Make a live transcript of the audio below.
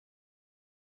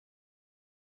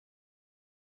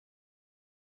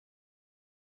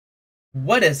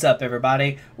What is up,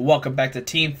 everybody? Welcome back to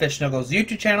Team Fish Knuckles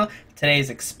YouTube channel. Today is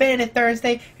Expanded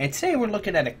Thursday, and today we're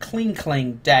looking at a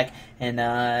KlinKlang deck. And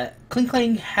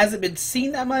KlinKlang hasn't been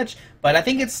seen that much, but I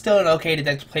think it's still an okay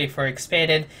deck to play for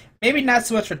Expanded. Maybe not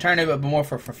so much for tournament, but more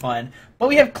for fun. But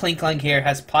we have KlinKlang here,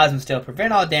 has Plasma Steel,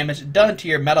 prevent all damage done to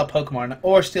your Metal Pokemon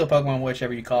or Steel Pokemon,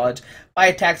 whichever you call it, by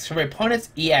attacks from your opponent's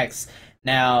EX.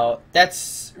 Now,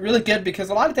 that's really good because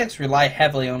a lot of decks rely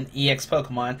heavily on EX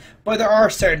Pokemon, but there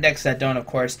are certain decks that don't, of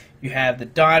course. You have the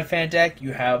Donphan deck,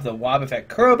 you have the Wobbuffet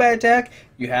Crobat deck,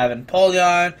 you have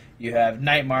Empoleon, you have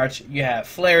Night March, you have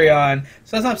Flareon.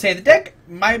 So that's what I'm saying. The deck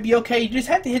might be okay. You just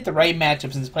have to hit the right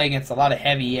matchups and play against a lot of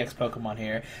heavy EX Pokemon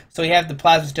here. So we have the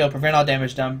Plasma Steel, prevent all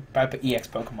damage done by EX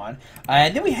Pokemon.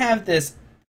 And then we have this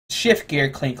Shift Gear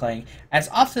KlinKlang. As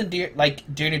often as you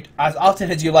like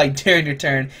during your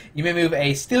turn, you may move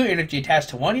a Steel Energy attached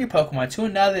to one of your Pokemon to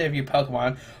another of your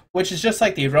Pokemon, which is just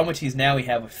like the Aromatisse now we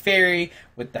have with Fairy,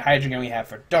 with the Hydreigon we have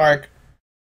for Dark,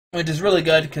 which is really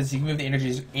good because you can move the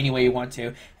energies any way you want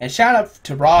to. And shout out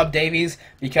to Rob Davies,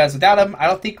 because without him, I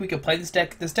don't think we could play this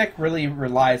deck. This deck really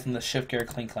relies on the Shift Gear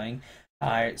KlinKlang.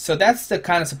 Alright, so that's the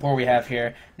kind of support we have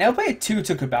here. Now we play a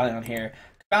 2-2 Cobalion here.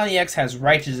 Cobalion EX has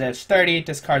Righteous Edge 30,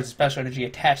 discards special energy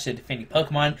attached to defending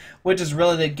Pokemon, which is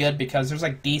really good because there's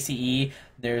like DCE,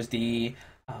 there's the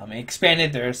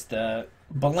Expanded, there's the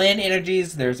Blend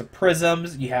energies, there's the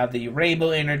Prisms, you have the Rainbow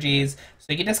energies, so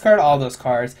you can discard all those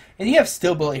cards. And you have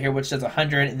Steel Bullet here, which does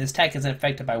 100, and this attack isn't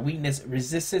affected by weakness,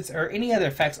 resistance, or any other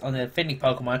effects on the defending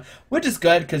Pokemon, which is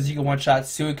good because you can one-shot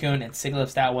Suicune and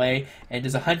Sigilyphs that way, and it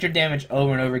does 100 damage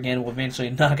over and over again, will eventually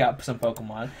knock out some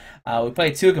Pokemon. We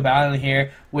play 2 Cobalion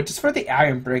here, which is for the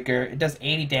Iron Breaker. It does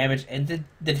 80 damage, and the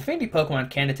defending Pokemon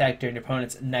can attack during your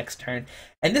opponent's next turn.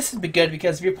 And this would be good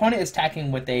because if your opponent is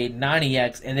attacking with a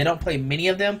non-EX and they don't play many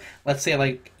of them, let's say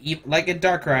like a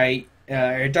Darkrai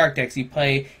or Dark Dex, you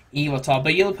play Yveltal,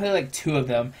 but you only play like 2 of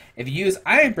them. If you use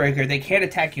Iron Breaker, they can't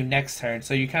attack you next turn,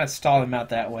 so you kind of stall them out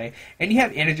that way. And you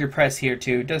have Energy Press here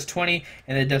too. It does 20,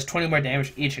 and it does 20 more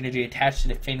damage each energy attached to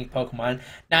defending Pokemon.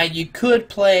 Now you could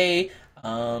play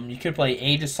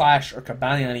Aegislash or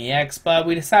Cobalion EX, but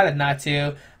we decided not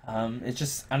to. It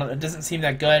doesn't seem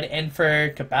that good. And for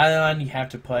Cobalion, you have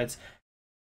to put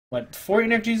 4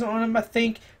 energies on him, I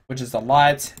think, which is a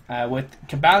lot. With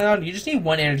Cobalion, you just need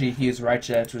 1 energy to use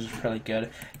Righteous Edge, which is really good.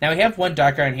 Now we have 1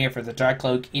 Dark Iron here for the Dark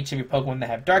Cloak. Each of your Pokemon that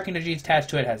have Dark energies attached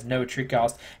to it has no retreat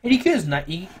cost, and you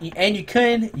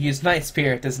can use Night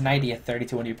Spirit. Does 90 at 30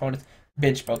 to one of your opponent's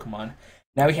bench Pokemon.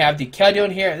 Now we have the Keldeo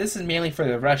here. This is mainly for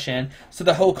the rush in. So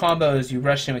the whole combo is you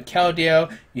rush in with Keldeo,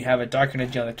 you have a Dark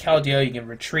Energy on the Keldeo, you can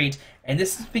retreat, and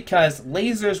this is because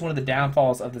Laser is one of the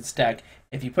downfalls of this deck.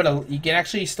 If you you can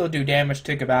actually still do damage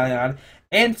to Cobalion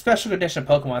and special condition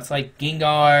Pokemon, so like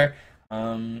Gengar,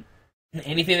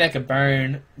 anything that could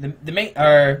burn. The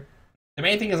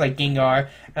main thing is like Gengar,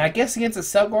 and I guess against a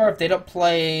Subgar, if they don't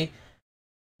play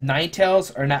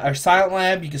Ninetales or Silent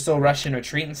Lab, you can still rush and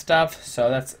retreat and stuff, so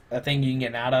that's a thing you can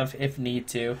get out of if need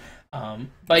to.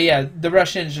 But yeah, the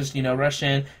rush in is just, rush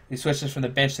in, you switch this from the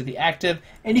bench to the active,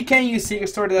 and you can use Secret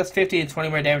Sword, that's 50 and 20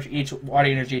 more damage each water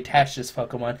energy attached to this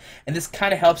Pokemon, and this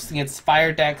kind of helps against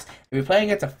fire decks. If you're playing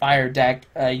against a fire deck,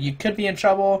 you could be in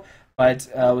trouble, but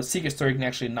with Secret Story, you can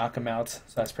actually knock them out, so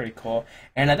that's pretty cool.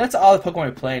 And that's all the Pokemon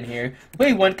we play in here.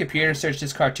 Play 1 computer, search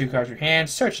discard 2 cards in your hand,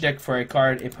 search your deck for a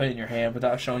card and put it in your hand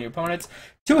without showing your opponents.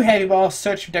 2 Heavy Balls,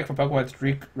 search your deck for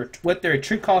Pokemon with their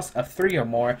retreat cost of 3 or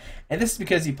more. And this is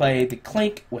because you play the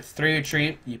Klink with 3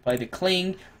 retreat, you play the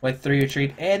Kling with 3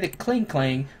 retreat, and the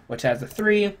KlinKlang, which has the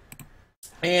 3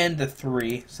 and the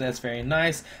 3. So that's very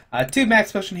nice. 2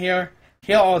 Max Potion here.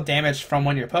 Heal all damage from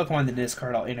one of your Pokemon, then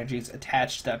discard all energies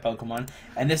attached to that Pokemon.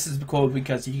 And this is cool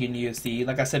because you can use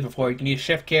like I said before, you can use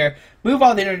Shift Care, move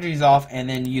all the energies off, and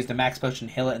then use the Max Potion,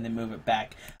 heal it, and then move it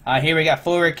back. Here we got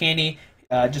Full Rare Candy,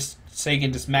 just so you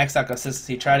can just max out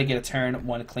consistency, try to get a turn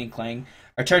 1 KlinKlang,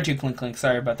 or turn 2 KlinKlang,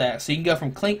 sorry about that. So you can go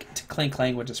from Klink to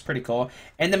KlinKlang, which is pretty cool.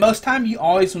 And the most time, you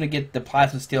always want to get the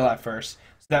Plasma Steel at first,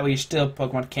 so that way your Steel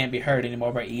Pokemon can't be hurt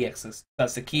anymore by EXs.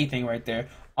 That's the key thing right there.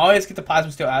 Always get the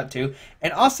Plasma Steel out too.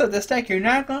 And also, this deck, you're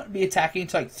not going to be attacking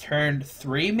until like turn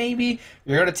 3 maybe.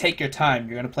 You're going to take your time.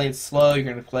 You're going to play it slow. You're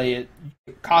going to play it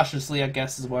cautiously, I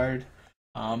guess is the word.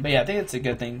 But yeah, I think it's a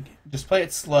good thing. Just play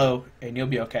it slow and you'll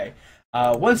be okay.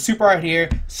 1 Super Art here,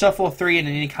 shuffle 3 in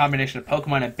any combination of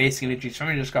Pokemon and basic energies from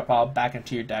your discard pile back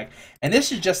into your deck. And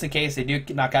this is just in case they do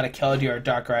knock out a Keldeo or a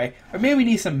Darkrai, or maybe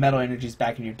need some metal energies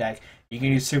back in your deck. You can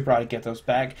use Super Rod to get those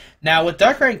back. Now, with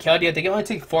Darkrai and Keldeo, they can only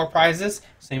take 4 prizes,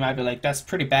 so you might be like, that's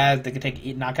pretty bad. They can take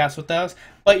 8 knockouts with those.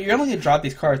 But you're only going to drop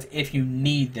these cards if you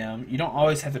need them. You don't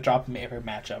always have to drop them every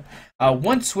matchup.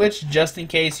 One switch, just in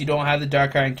case you don't have the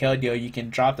Darkrai and Keldeo, you can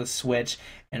drop the switch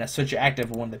and switch your active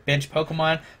with one of the bench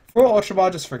Pokemon. 4 Ultra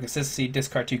Ball, just for consistency,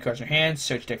 discard 2 cards in your hand,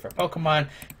 search deck for Pokemon.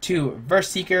 2 Verse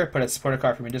Seeker, put a supporter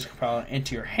card from your discard pile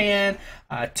into your hand.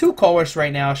 2 Colress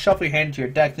right now, shuffle your hand into your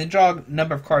deck, then draw a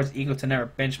number of cards equal to the number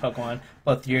of bench Pokemon,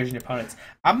 both yours and your opponent's.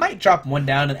 I might drop one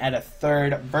down and add a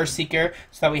 3rd Verse Seeker,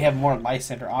 so that we have more Life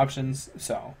Center options.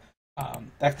 So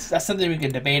that's something we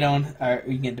can debate on, or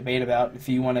we can debate about if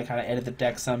you want to kind of edit the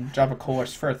deck some. Drop a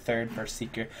Colress for a 3rd Verse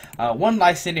Seeker. 1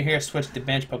 Life Center here, switch to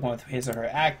bench Pokemon with his or her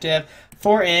active.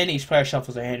 4 in, each player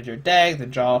shuffles their hand into your deck, then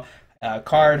draw a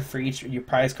card for each of your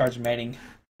prize cards remaining.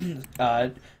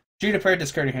 Juniper,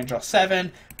 discard your hand, draw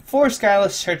 7. 4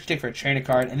 Skyless, search deck for a trainer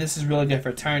card, and this is really good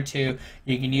for turn 2.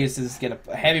 You can use this to get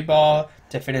a heavy ball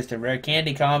to finish the rare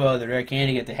candy combo, the rare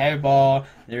candy get the heavy ball,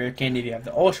 the rare candy if you have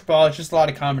the ultra ball. It's just a lot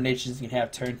of combinations you can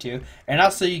have turn 2. And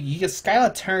also you get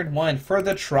Skyla turn 1 for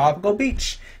the Tropical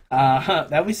Beach.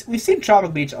 That we've seen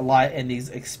Tropical Beach a lot in these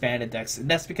expanded decks, and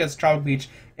that's because Tropical Beach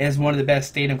is one of the best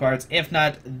stadium cards, if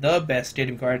not the best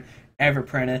stadium card ever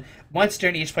printed. Once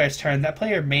during each player's turn, that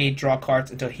player may draw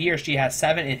cards until he or she has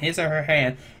 7 in his or her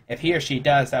hand. If he or she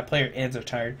does, that player ends their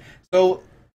turn. So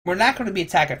we're not going to be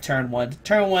attacking turn 1.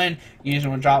 Turn 1, you usually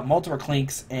want to drop multiple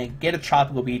Klinks and get a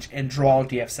Tropical Beach and draw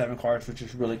DF7 cards, which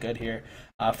is really good here.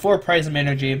 4 Prism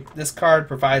Energy. This card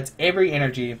provides every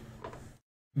energy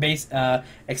base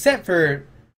except for,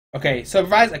 okay, so it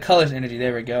provides a color's energy,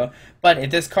 there we go. But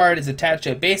if this card is attached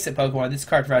to a basic Pokemon, this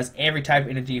card provides every type of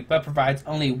energy, but provides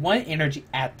only 1 energy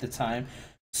at the time.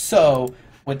 So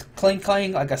with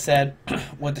KlinKlang, like I said,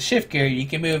 with the Shift Gear, you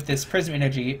can move this Prism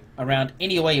Energy around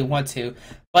any way you want to.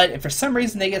 But if for some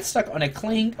reason they get stuck on a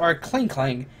Kling or a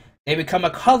KlinKlang, they become a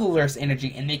colorless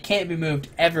energy and they can't be moved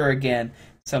ever again.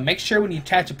 So make sure when you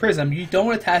attach a Prism, you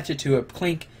don't attach it to a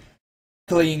KlinKlang.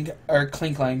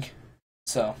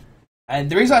 So, and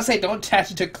the reason I say don't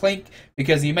attach it to Klink,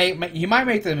 because you might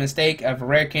make the mistake of a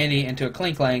rare candy into a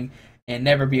KlinKlang and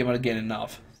never be able to get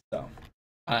enough. So,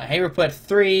 here we put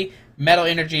 3 Metal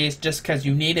Energies just because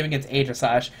you need them against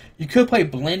Aegislash. You could play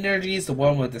Blend Energies, the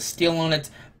one with the steel on it,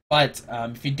 but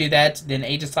if you do that, then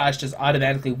Aegislash just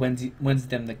automatically wins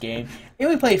them the game. And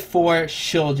we play 4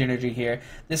 Shield Energy here.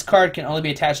 This card can only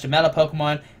be attached to Metal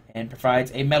Pokemon and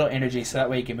provides a Metal Energy, so that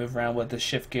way you can move around with the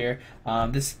Shift Gear.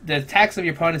 The attacks of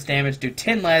your opponent's damage do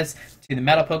 10 less to the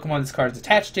Metal Pokemon this card is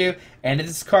attached to, and if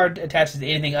this card attaches to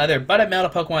anything other but a Metal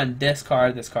Pokemon,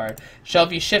 discard this card. So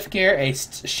if you Shift Gear a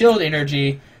Shield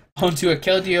Energy onto a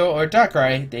Keldeo or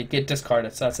Darkrai, they get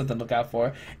discarded, so that's something to look out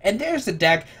for. And there's the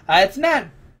deck. It's not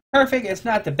perfect, it's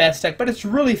not the best deck, but it's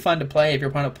really fun to play if your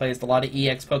opponent plays a lot of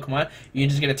EX Pokemon. You can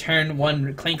just get a turn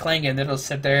 1 KlinKlang and it'll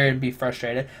sit there and be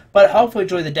frustrated. But hopefully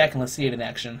enjoy the deck and let's see it in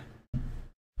action.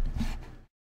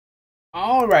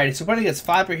 Alrighty, so we're going to get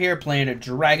Viper here playing a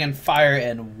Dragon, Fire,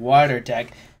 and Water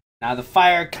deck. Now the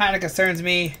Fire kind of concerns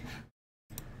me,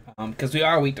 because we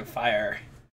are weak to Fire.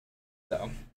 So,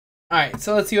 alright,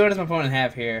 so let's see what does my opponent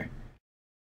have here.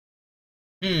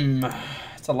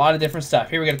 It's a lot of different stuff.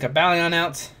 Here we got a Cobalion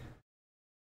out.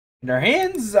 And our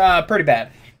hands, pretty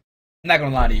bad. I'm not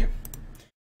gonna lie to you.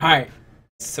 Alright,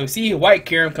 so we see White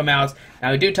Kyurem come out.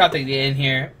 Now we do top deck in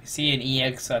here. We see an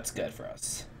EX, so that's good for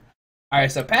us.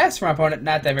 Alright, so pass from our opponent,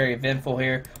 not that very eventful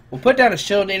here. We'll put down a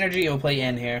Shield Energy and we'll play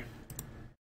in here.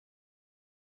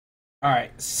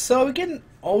 Alright, so we get an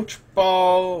Ultra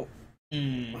Ball.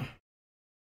 We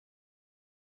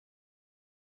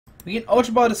get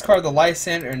Ultra Ball, discard the Life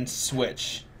Center, and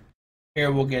switch.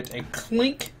 Here we'll get a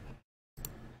Klink.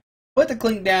 Put the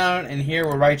Klink down, and here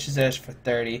we'll Righteous Edge for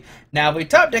 30. Now, if we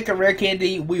top deck a Rare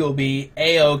Candy, we will be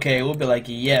A-OK. We'll be like,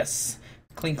 yes,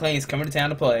 KlinKlang is coming to town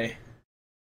to play.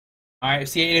 Alright,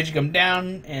 see energy come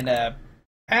down, and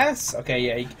pass. Okay,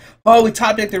 yeah. Oh, we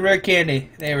top deck the Rare Candy.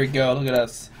 There we go. Look at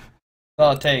us. That's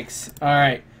all it takes.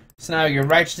 Alright, so now we can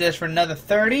Righteous Edge for another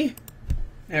 30.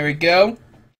 There we go.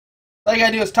 All you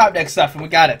gotta do is top deck stuff, and we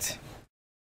got it.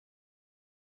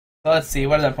 So let's see,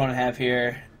 what does our opponent have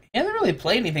here? He hasn't really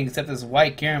played anything except this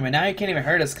White Kyurem, and now he can't even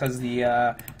hurt us because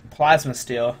the Plasma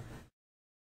Steel.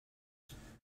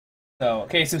 So,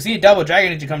 okay, so see a double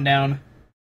Dragon Energy come down.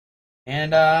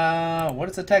 And, what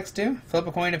does the text do? Flip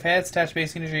a coin of heads, attach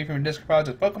basic energy from a discard pile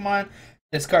to Pokemon.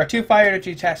 Discard 2 Fire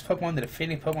Energy, attach Pokemon. The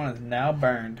defending Pokemon is now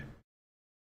burned.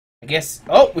 I guess,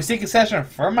 oh, we see concession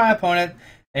for my opponent.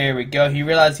 There we go. He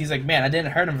realized, he's like, man, I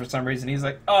didn't hurt him for some reason. He's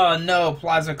like, oh no,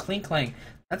 Plasma KlinKlang.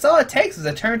 That's all it takes is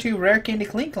a turn 2 rare candy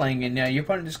KlinKlang, and your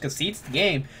opponent just concedes the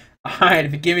game. Alright,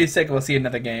 if you give me a second, we'll see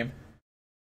another game.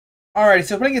 Alright,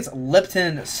 so we're playing against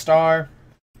Lipton Star.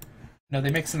 No,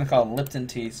 they make something called Lipton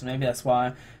Tea, so maybe that's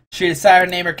why. Should we decide our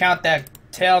name or count that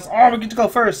tails? Oh, we get to go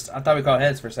first! I thought we called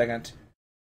heads for a second.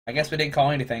 I guess we didn't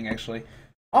call anything, actually.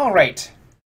 Alright.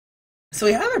 So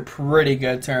we have a pretty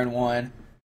good turn 1.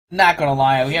 Not gonna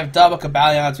lie, we have double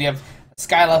Kabalions, we have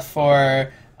Skyla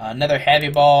for another heavy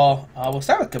ball. We'll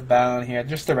start with Kabalion here,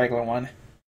 just the regular one. In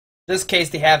this case,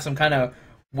 they have some kind of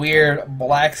weird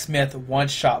blacksmith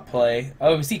one-shot play.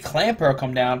 Oh, we see Clamper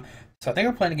come down, so I think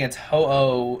we're playing against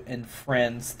Ho-Oh and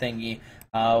Friends thingy.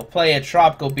 We'll play a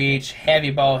Tropical Beach,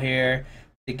 heavy ball here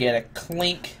to get a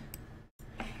Klink.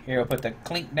 Here we'll put the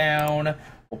Klink down.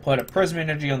 We'll put a Prism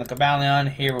Energy on the Kabalion.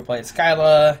 Here we'll play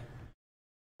Skyla.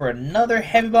 For another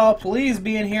heavy ball, please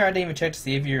be in here. I didn't even check to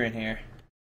see if you're in here.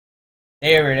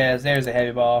 There it is. There's a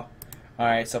heavy ball.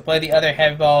 Alright, so play the other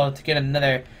heavy ball to get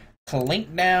another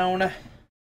Klink down.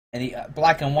 And the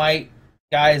black and white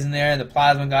guys in there, the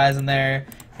plasma guys in there,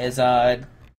 is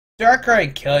Darkrai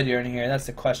and Keldeo in here. That's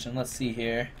the question. Let's see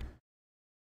here.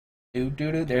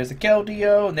 There's the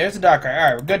Keldeo, and there's the Darkrai.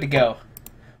 Alright, we're good to go.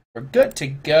 We're good to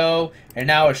go. And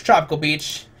now it's Tropical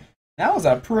Beach. That was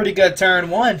a pretty good turn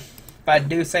 1. If I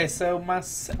do say so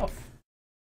myself.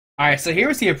 Alright, so here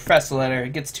we see a Professor Letter.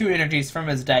 He gets 2 energies from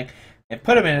his deck and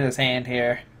put them in his hand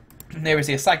here. There we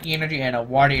see a Psychic Energy and a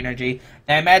Water Energy.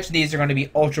 Now I imagine these are going to be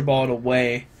Ultra Balled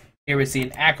away. Here we see an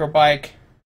Acrobike.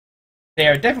 They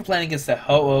are definitely playing against the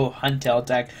Ho-Oh Huntail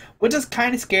deck, which is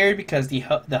kind of scary because the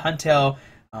Huntail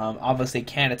obviously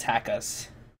can attack us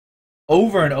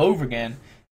over and over again.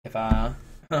 If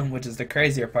which is the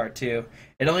crazier part too.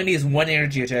 It only needs 1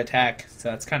 energy to attack, so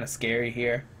that's kind of scary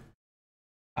here.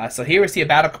 So here we see a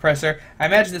Battle Compressor. I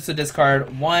imagine this would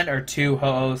discard 1 or 2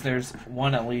 Ho-Ohs. There's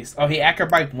 1 at least. Oh, he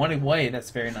Acrobike 1 away.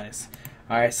 That's very nice.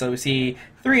 Alright, so we see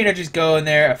 3 energies go in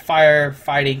there. A Fire,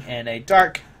 Fighting, and a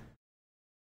Dark.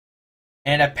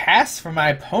 And a pass for my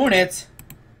opponent.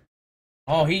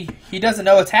 Oh, he doesn't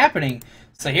know what's happening.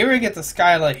 So here we get the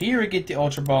Skyla. Here we get the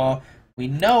Ultra Ball. We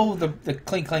know the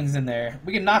KlinKlang's in there.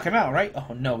 We can knock him out, right?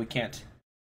 Oh, no, we can't.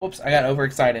 Whoops, I got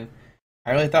overexcited.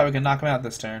 I really thought we could knock him out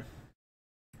this turn.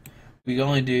 We can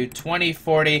only do 20,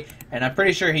 40, and I'm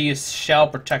pretty sure he used Shell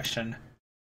Protection.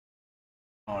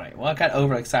 Alright, well, I got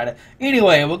overexcited.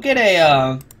 Anyway, we'll get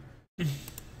a,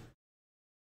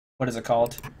 what is it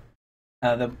called?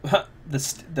 The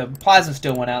plasma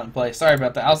still went out in play. Sorry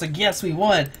about that. I was like, yes, we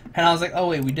won. And I was like, oh,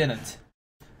 wait, we didn't.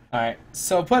 Alright,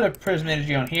 so put a Prism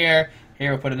Energy on here. Here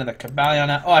we'll put another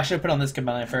Kabalion on. Oh, I should have put on this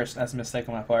Kabalion first. That's a mistake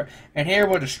on my part. And here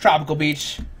we'll just Tropical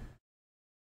Beach.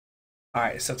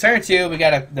 Alright, so turn 2, we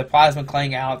got the Plasma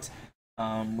Klang out.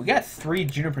 We got 3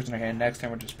 Junipers in our hand next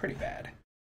turn, which is pretty bad.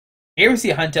 Here we see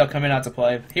a Huntail coming out to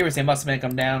play. Here we see a Muscle Man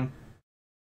come down.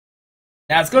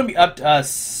 Now it's going to be up to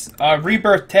us,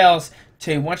 Rebirth Tails,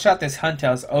 to one-shot this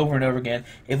Huntails over and over again.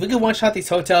 If we can one-shot these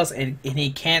Hotels and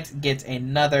he can't get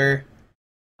another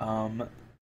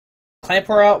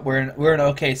Clamper out, we're in an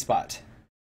okay spot.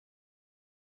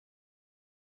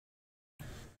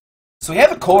 So we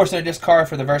have a Course and a discard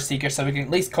for the Verse Seeker, so we can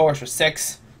at least Course for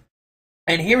 6.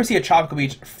 And here we see a Tropical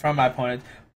Beach from my opponent.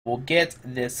 We'll get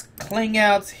this Kling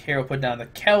out. Here we'll put down the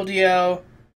Keldeo.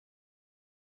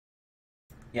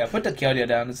 Yeah, put the Keldeo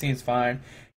down. It seems fine.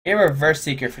 Here we're Verse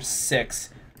Seeker for 6.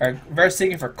 Or Verse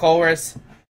Seeker for Chorus.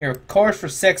 Here, Chorus for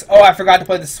 6. Oh, I forgot to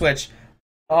play the switch.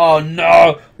 Oh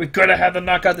no! We could have had the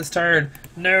knockout this turn.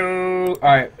 No!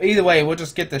 Alright, either way, we'll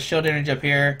just get the Shield Energy up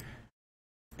here.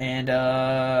 And,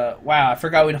 wow, I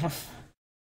forgot we don't...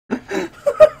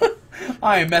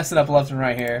 I am messing up left and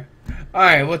right here.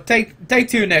 Alright, well, take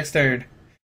 2 next turn.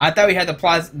 I thought we had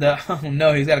oh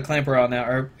no, he's got a Clamper out now,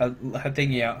 or a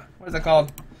thingy out. What is that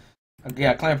called?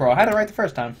 Yeah, Clamper. I had it right the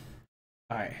first time.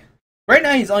 Alright. Right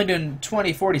now he's only doing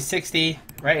 20, 40, 60,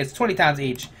 right? It's 20 times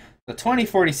each. So 20,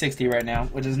 40, 60 right now,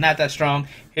 which is not that strong.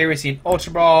 Here we see an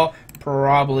Ultra Ball,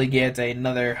 probably get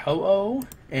another Ho-Oh,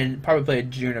 and probably play a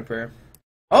Juniper.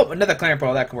 Oh, another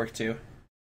Clamper. That could work too.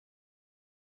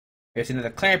 Here's another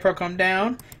Clamper come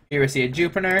down. Here we see a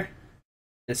Jupiter.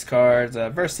 Discards a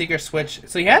Verse Seeker switch.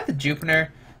 So you have the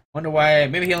Jupiter. Wonder why.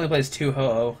 Maybe he only plays 2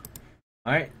 Ho-Oh.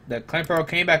 Alright, the Clamper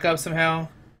came back up somehow.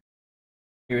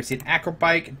 Here we see an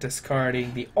Acrobike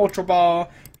discarding the Ultra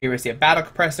Ball. Here we see a Battle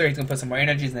Compressor. He's going to put some more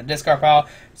energies in the discard pile.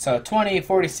 So 20,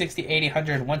 40, 60, 80,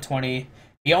 100, 120.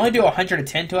 He only do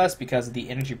 110 to us because of the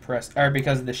energy press, or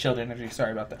because of the shield energy.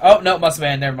 Sorry about that. Oh, no, Muscle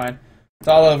Man. Never mind. It's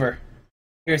all over.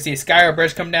 Here we see a Skyro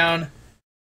Bridge come down.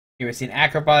 Here we see an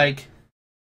Acrobike.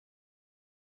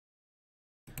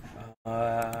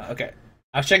 Okay.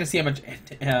 I was checking to see how much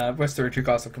what's the retreat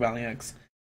cost of Kabalion.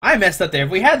 I messed up there.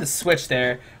 If we had the switch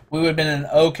there, we would have been in an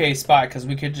okay spot because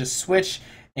we could just switch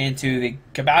into the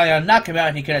Kabalion, knock him out,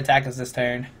 and he could attack us this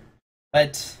turn.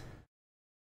 But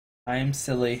I'm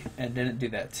silly and didn't do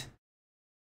that.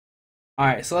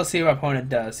 Alright, so let's see what our opponent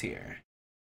does here.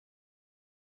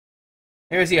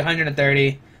 Here's the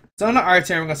 130. So on our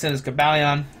turn, we're going to send this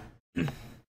Kabalion.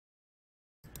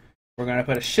 We're going to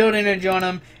put a shield energy on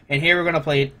him. And here we're going to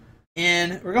play it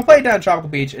in. We're going to play it down Tropical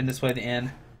Beach and display the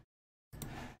in.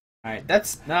 Alright,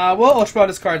 that's... we'll Ultra Ball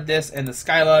discard this and the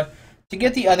Skyla to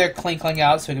get the other KlinKlang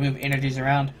out so we can move energies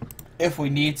around if we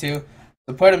need to.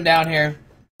 So put him down here.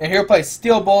 And here we'll play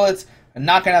Steel Bullets and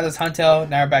knocking out this Huntail.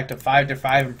 Now we're back to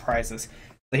 5-5 in prizes.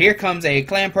 So here comes a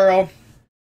Clan Pearl.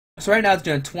 So right now it's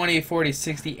doing 20, 40,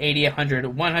 60, 80, 100,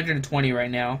 120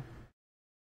 right now.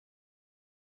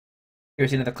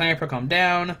 Here's another Clan Pearl come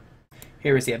down.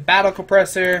 Here we see a Battle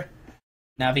Compressor.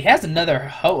 Now if he has another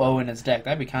Ho-Oh in his deck,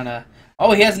 that'd be kind of...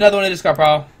 Oh, he has another one in his card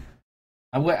pile.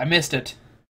 I missed it.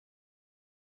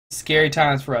 Scary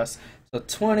times for us. So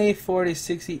 20, 40,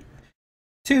 60,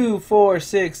 2, 4,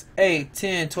 6, 8,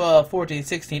 10, 12, 14,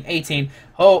 16, 18.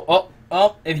 Oh,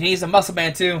 if he needs a muscle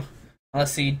band too.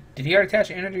 Let's see. Did he already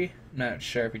attach energy? I'm not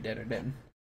sure if he did or didn't.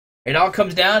 It all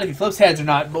comes down if he flips heads or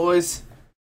not, boys.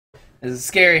 This is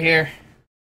scary here.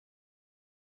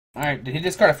 Alright, did he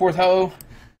discard a fourth Ho?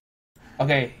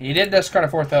 Okay, he did discard a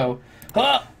fourth Ho.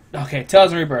 Oh! Okay,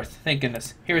 Tails and Rebirth. Thank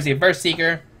goodness. Here's the Burst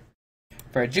Seeker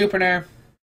for a Jupiter.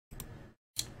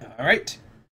 Alright.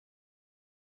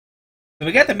 So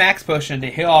we got the Max Potion to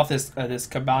heal off this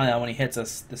Kabalion when he hits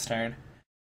us this turn.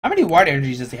 How many water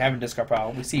energies does he have in discard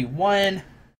pile? We see 1,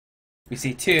 we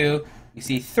see 2, we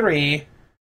see 3.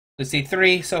 We see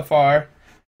 3 so far.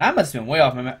 I must have been way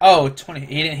off my map. Oh, 20.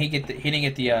 He didn't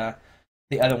get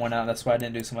the other one out. That's why I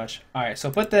didn't do so much. All right, so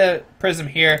put the prism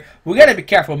here. We gotta be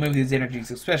careful moving these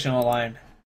energies, especially on the line.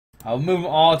 I'll move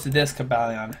them all to this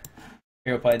Kabalion.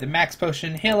 Here we'll play the Max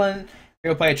Potion, healing.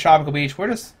 Here we'll play Tropical Beach. We're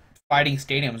just fighting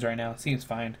stadiums right now. Seems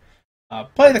fine.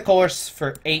 Play the course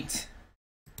for 8.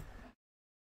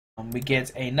 We get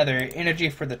another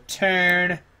energy for the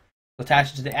turn. We'll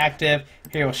attach it to the active.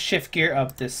 Here we'll shift gear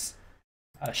up this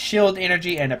shield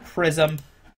energy and a prism.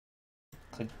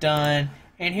 Click done.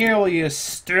 And here we'll use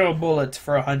Steel Bullets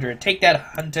for 100. Take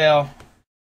that, Huntail.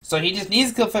 So he just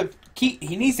needs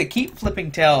to keep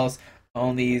flipping tails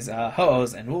on these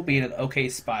Ho-Ohs, and we'll be in an okay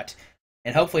spot.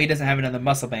 And hopefully he doesn't have another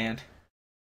muscle band.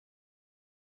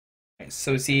 Okay,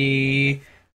 so we see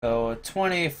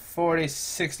 20, 40,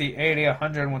 60, 80,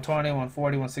 100, 120,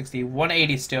 140, 160,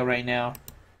 180 still right now.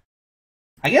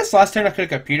 I guess last turn I could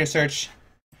have computer search.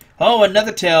 Oh,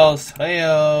 another Tails.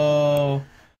 Hey-oh.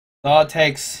 All it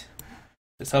takes.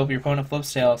 Just hope your opponent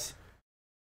flips Tails.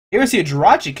 Here we see a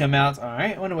Jirachi come out.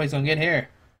 Alright, I wonder what he's going to get here.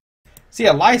 See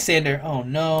a Lysander. Oh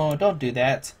no, don't do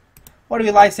that. What are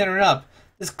you Lysandering up?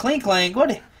 This KlinKlang.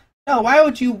 What? No, why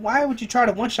would you try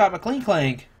to one-shot my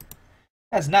KlinKlang?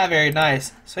 That's not very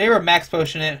nice. So here we're Max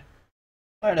Potion it.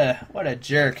 What a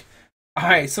jerk.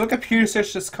 Alright, so computer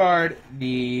search this card,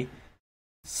 the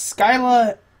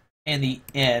Skyla and the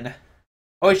N.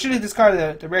 Oh, we should have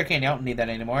discarded the rare candy. I don't need that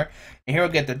anymore. And here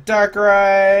we'll get the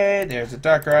Darkrai. There's the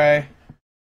Darkrai.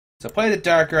 So play the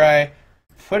Darkrai.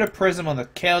 Put a prism on the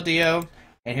Keldeo.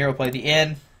 And here we'll play the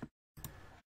N.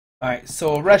 Alright,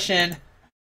 so we'll rush in.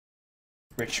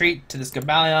 Retreat to this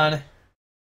Kabalion.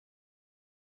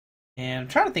 And I'm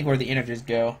trying to think where the energies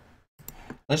go.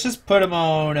 Let's just put him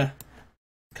on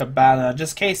Kabalion,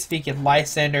 just in case if he can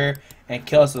Lysander and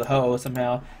kill us with a Ho-Oh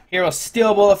somehow. Here we'll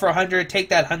Steel Bullet for 100. Take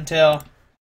that Huntail.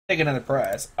 Take another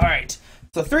prize. Alright.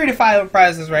 So 3-5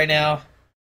 prizes right now.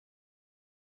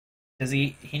 Because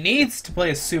he needs to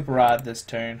play a Super Rod this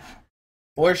turn.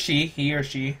 Or he or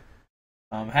she.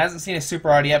 Hasn't seen a Super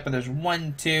Rod yet, but there's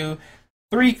 1, 2,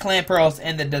 3 Clan Pearls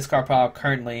in the discard pile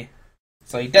currently.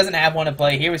 So he doesn't have one to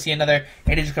play. Here we see another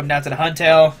energy come down to the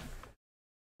Huntail.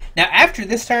 Now after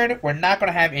this turn, we're not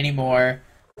going to have any more.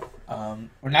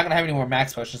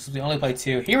 Max Potions since we only play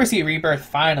 2. Here we see Rebirth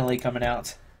finally coming out.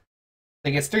 So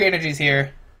he gets 3 energies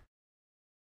here.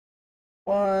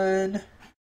 1.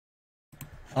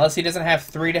 Unless he doesn't have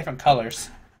 3 different colors.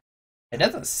 It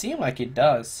doesn't seem like he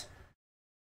does.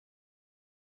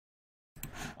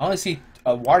 I only see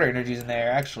water energies in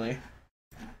there actually.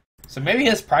 So maybe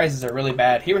his prizes are really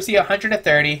bad. Here we see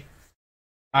 130.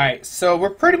 Alright, so we're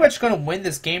pretty much going to win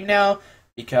this game now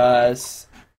because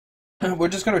we're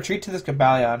just going to retreat to this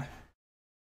Kabalion.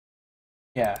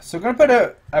 Yeah, so we're going to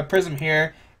put a prism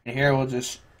here, and here we'll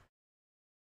just...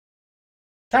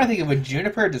 trying to think of a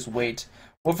Juniper, just wait.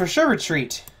 We'll for sure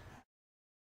retreat.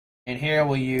 And here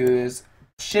we'll use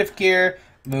shift gear,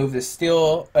 move the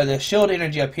steel or the shield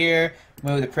energy up here,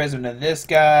 move the prism to this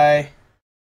guy.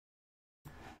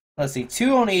 Let's see,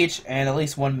 2 on each and at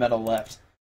least 1 metal left.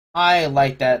 I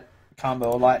like that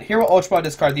combo a lot. Here we'll Ultra Ball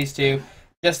discard these 2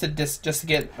 just to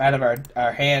get out of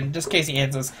our hand, just in case he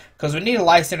ends us, because we need a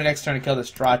Lysander next turn to kill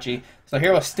this Strachey. So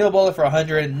here we'll Steel Bullet for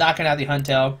 100, knocking out the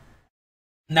Huntail.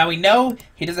 Now we know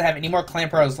he doesn't have any more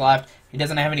Clamperos left. He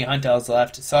doesn't have any Huntails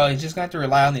left, so he's just going to have to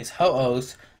rely on these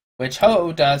Ho-Ohs, which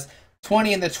Ho-Oh does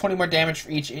 20 and then 20 more damage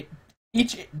for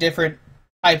each different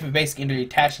type of basic energy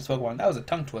attached to this Pokemon. That was a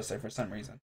tongue twister for some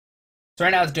reason. So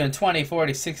right now it's doing 20,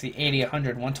 40, 60, 80,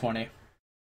 100, 120.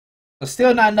 So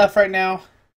still not enough right now.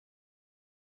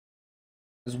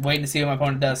 Just waiting to see what my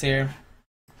opponent does here.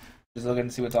 Just looking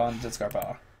to see what's on the discard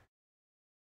pile.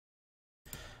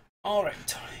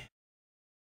 Alright.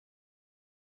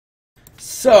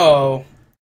 So,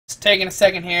 it's taking a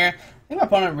second here. I think my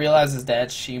opponent realizes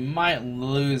that she might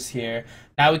lose here.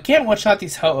 Now, we can't one-shot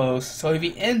these Ho-Ohs, so if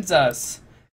he ends us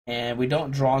and we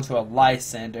don't draw into a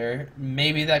Lysander,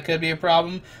 maybe that could be a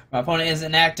problem. My opponent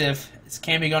isn't active. Is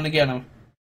Cammy going to get him?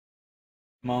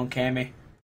 Come on, Cammy.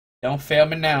 Don't fail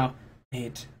me now.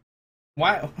 Wait.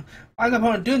 Why is my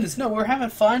opponent doing this? No, we're having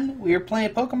fun. We were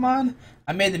playing Pokemon.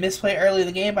 I made the misplay early in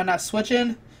the game by not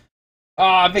switching.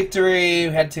 Ah, victory!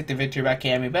 We had to take the victory back,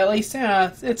 Cammy, but at least,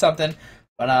 yeah, it's something.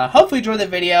 But hopefully you enjoyed the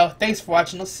video. Thanks for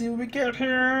watching. Let's see what we get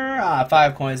here.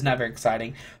 5 coins, not very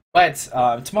exciting. But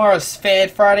tomorrow's Fan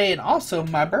Friday and also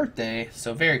my birthday,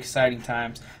 so very exciting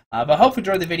times. But hope you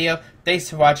enjoyed the video. Thanks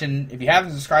for watching. If you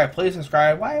haven't subscribed, please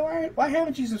subscribe. Why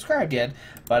haven't you subscribed yet?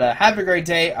 But have a great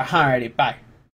day. Alrighty, bye.